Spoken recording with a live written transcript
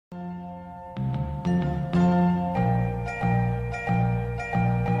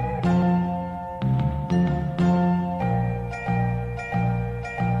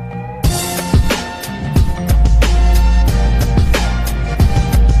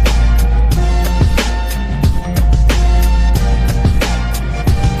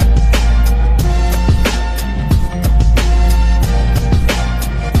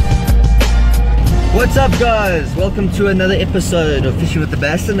What's up guys? Welcome to another episode of Fishing with the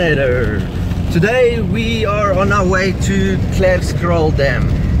Bassanator. Today we are on our way to Scroll Dam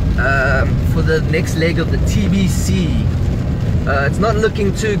for the next leg of the TBC. It's not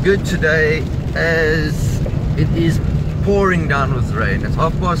looking too good today as it is pouring down with rain. It's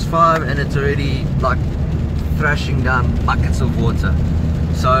 5:30 and it's already like thrashing down buckets of water.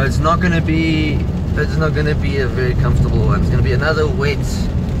 So it's not going to be a very comfortable one. It's going to be another wet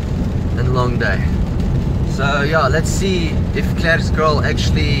and long day. So yeah, let's see if Scroll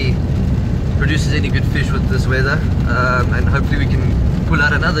actually produces any good fish with this weather, and hopefully we can pull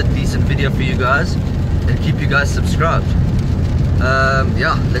out another decent video for you guys and keep you guys subscribed.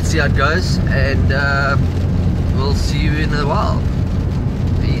 Yeah, let's see how it goes, and we'll see you in a while.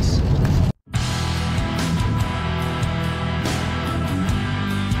 Peace.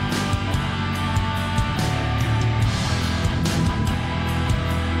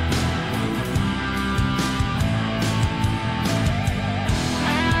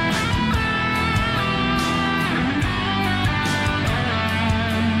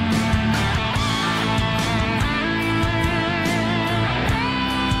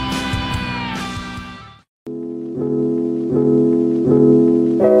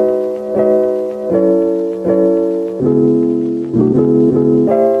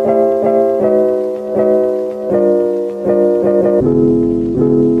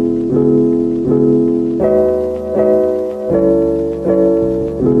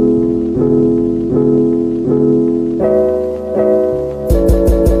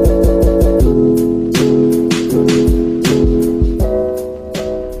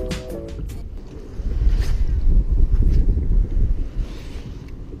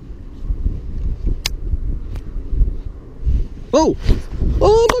 Oh!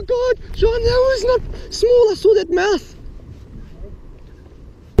 Oh my god! John, that was not small, I saw that mouth!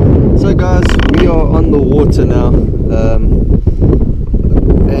 So guys, we are on the water now,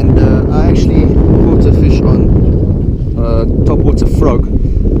 and I actually caught a fish on topwater frog,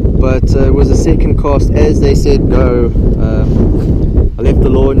 but it was a second cast. As they said go, I left the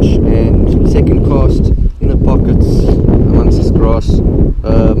launch and second cast in the pockets amongst this grass.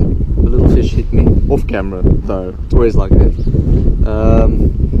 A little fish hit me off camera though, it's always like that.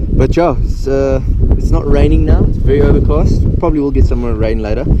 But yeah, it's not raining now, it's very overcast. Probably will get some more rain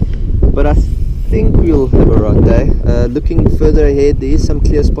later, but I think we'll have a right day. Looking further ahead, there is some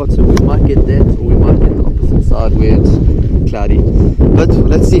clear spots, so we might get that, or we might get the opposite side where it's cloudy. But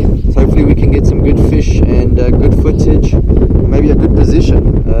let's see, so hopefully we can get some good fish and good footage, maybe a good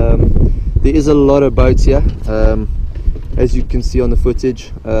position. There is a lot of boats here, as you can see on the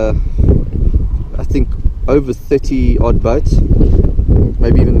footage. I think over 30 odd boats,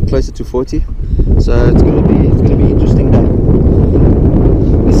 maybe even closer to 40. So it's gonna be an interesting day.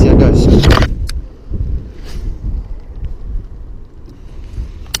 Let's see how it goes.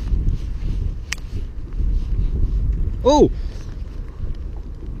 Oh,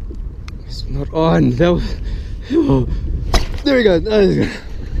 it's not on. That was, oh. There we go.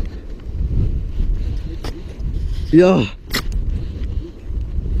 Yeah.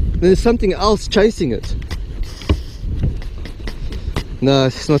 There's something else chasing it. No,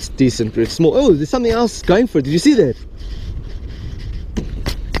 it's not decent, it's small. Oh, there's something else going for it. Did you see that?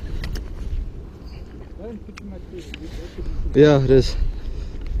 Yeah, it is.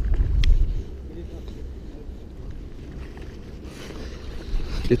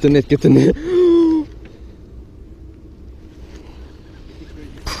 Get the net, get the net.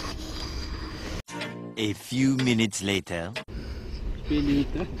 A few minutes later.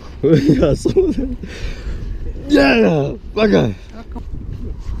 Yeah, yeah, okay.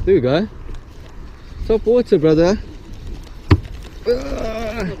 There you go. Top water, brother.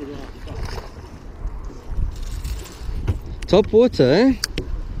 Top water, eh?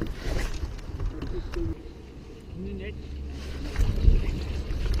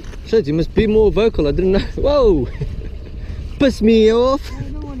 Shit, you must be more vocal. I didn't know. Whoa! Piss me off. I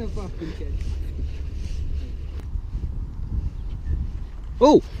don't want to fucking catch.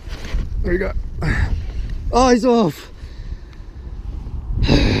 Oh! There you go. Oh, he's off.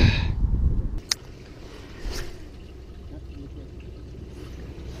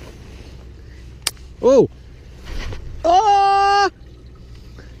 Oh! Ah!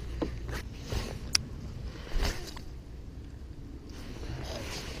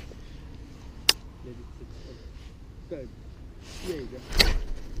 Good. There you go.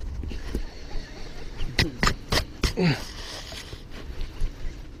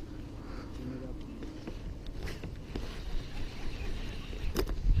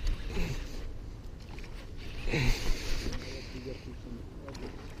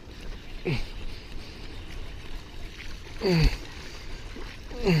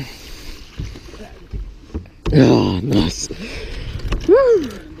 Oh, nice. Woo.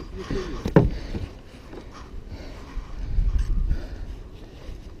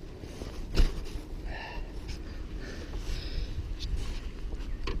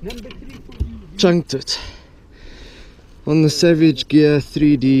 Number 3 for you. Chunked it on the Savage Gear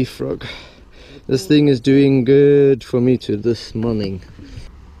 3D frog. This thing is doing good for me to this morning.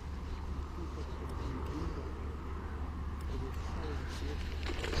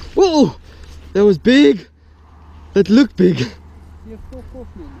 Whoa, that was big. That looked big. Yeah, 4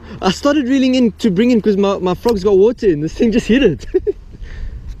 man. I started reeling in to bring in because my frog's got water in. This thing just hit it.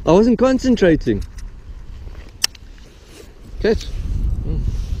 I wasn't concentrating. Catch.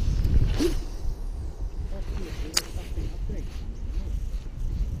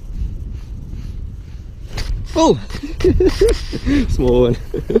 Oh! Small one.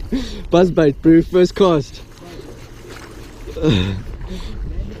 Buzzbait, bro. First cast.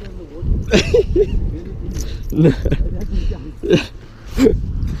 No.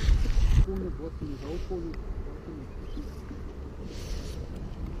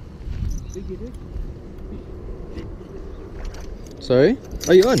 Sorry?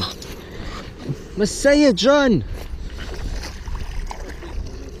 Are you on? Messiah John!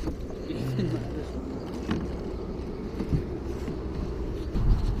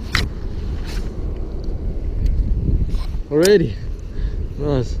 Already?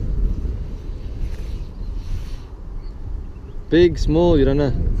 Nice. Big, small, you don't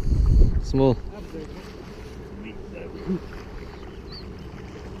know. Small.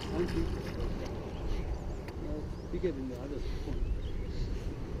 Bigger than the others.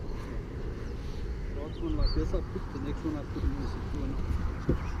 Last one like this, I put the next one I put in this one.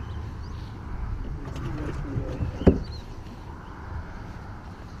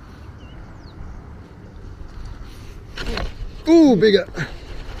 Ooh, bigger.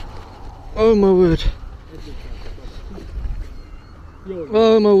 Oh my word.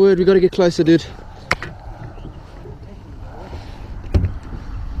 Oh my word, we gotta get closer, dude.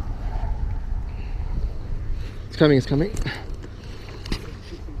 It's coming, it's coming.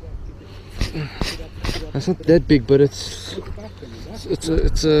 That's not that big, but it's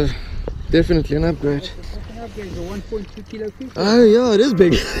a definitely an upgrade. Oh yeah, it is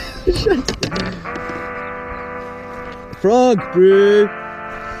big. Frog, bro.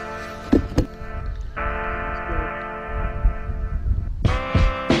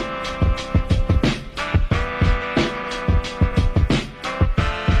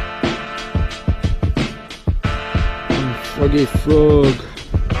 Froggy frog.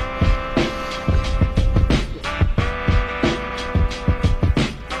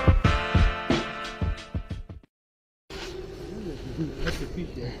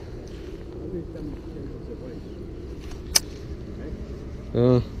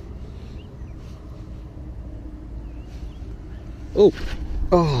 Oh,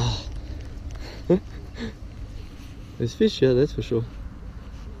 oh. There's fish here, that's for sure.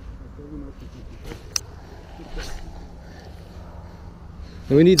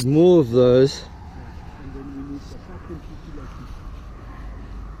 And we need more of those.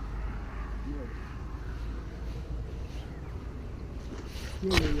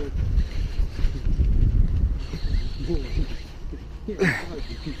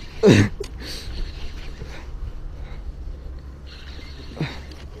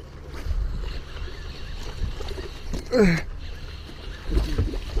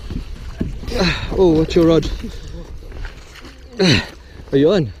 Oh, what's your rod? Are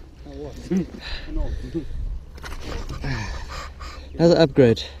you on? Another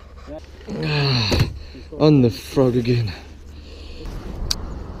upgrade. On the frog again.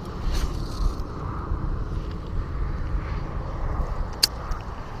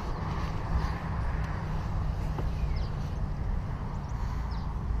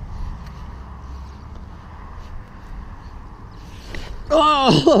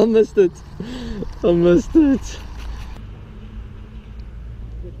 Oh, I missed it. I missed it.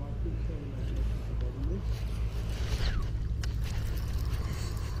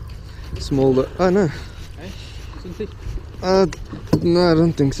 Small, but oh no. No, I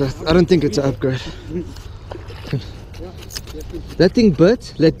don't think so. I don't think it's an upgrade. That thing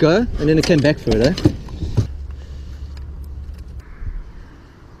bit, let go, and then it came back for it, eh?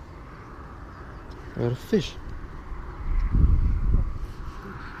 Got a fish.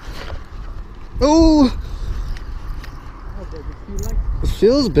 Oh! It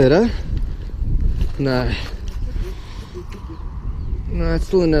feels better. No. No, it's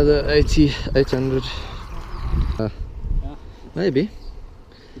still another 80, 800. Maybe.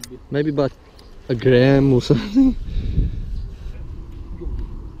 Maybe about a gram or something.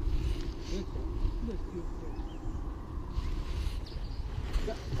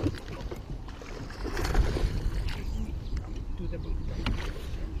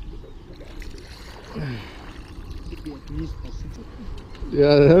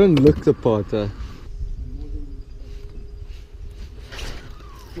 Yeah, they haven't looked apart.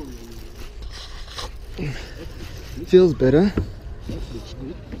 Feels better.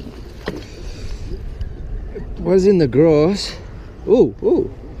 It was in the grass. Oh, oh,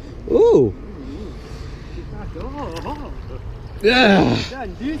 oh. Yeah.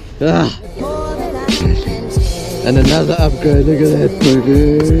 Ah. And another upgrade. Look at that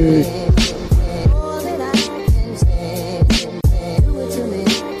burger.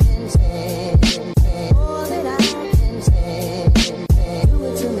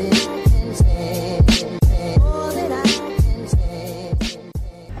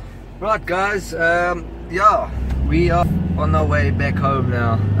 Right guys, yeah, we are on our way back home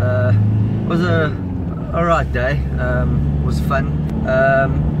now. It was a alright day, was fun.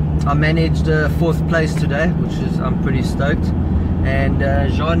 I managed 4th place today, which is, I'm pretty stoked, and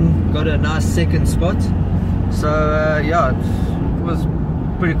Jean got a nice 2nd spot, so yeah, it was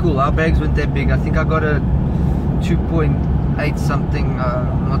pretty cool. Our bags weren't that big. I think I got a 2.8 something,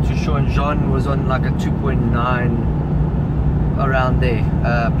 I'm not too sure, and Jean was on like a 2.9 around there,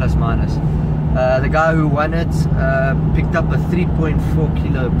 plus minus. The guy who won it picked up a 3.4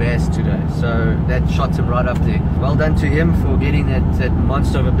 kilo bass today, so that shot him right up there. Well done to him for getting that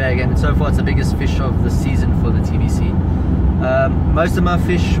monster of a bag, and so far it's the biggest fish of the season for the TBC. Most of my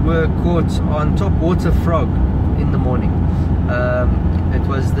fish were caught on top water frog in the morning. It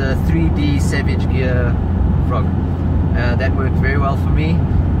was the 3D Savage Gear frog. That worked very well for me,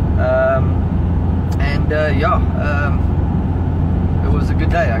 yeah, it was a good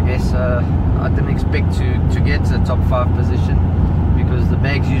day, I guess. I didn't expect to get a top 5 position because the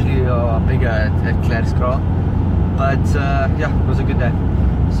bags usually are bigger at Kladskraal, but yeah, it was a good day.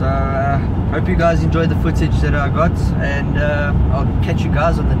 So hope you guys enjoyed the footage that I got, and I'll catch you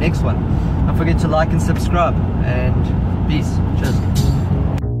guys on the next one. Don't forget to like and subscribe, and peace. Cheers.